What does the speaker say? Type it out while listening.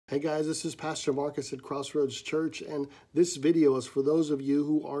Hey guys, this is Pastor Marcus at Crossroads Church, and this video is for those of you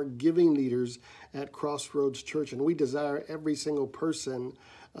who are giving leaders at Crossroads Church, and we desire every single person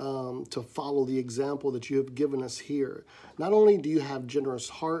to follow the example that you have given us here. Not only do you have generous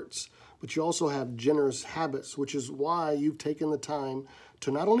hearts, but you also have generous habits, which is why you've taken the time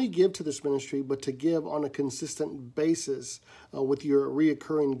to not only give to this ministry, but to give on a consistent basis with your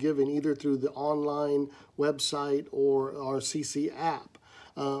reoccurring giving, either through the online website or our CC app.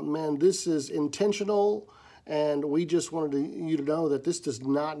 Man, this is intentional, and we just wanted you to know that this does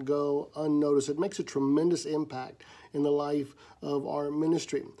not go unnoticed. It makes a tremendous impact in the life of our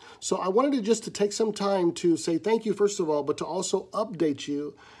ministry. So I wanted to take some time to say thank you, first of all, but to also update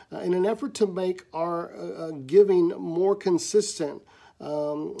you in an effort to make our giving more consistent,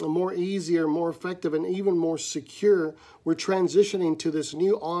 more easier, more effective, and even more secure. We're transitioning to this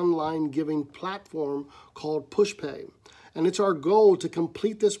new online giving platform called PushPay. And it's our goal to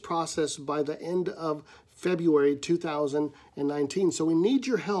complete this process by the end of February 2019. So we need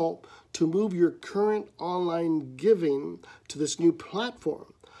your help to move your current online giving to this new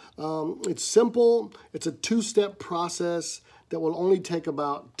platform. It's simple. It's a two-step process that will only take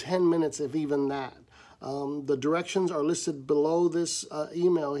about 10 minutes, if even that. The directions are listed below this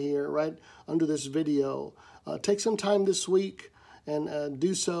email here, right under this video. Take some time this week and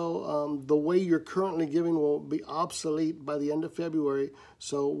do so. The way you're currently giving will be obsolete by the end of February.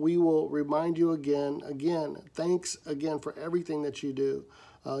 So we will remind you again, thanks again for everything that you do.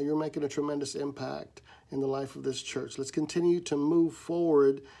 You're making a tremendous impact in the life of this church. Let's continue to move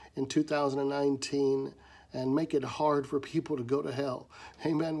forward in 2019 and make it hard for people to go to hell.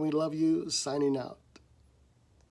 Amen. We love you. Signing out.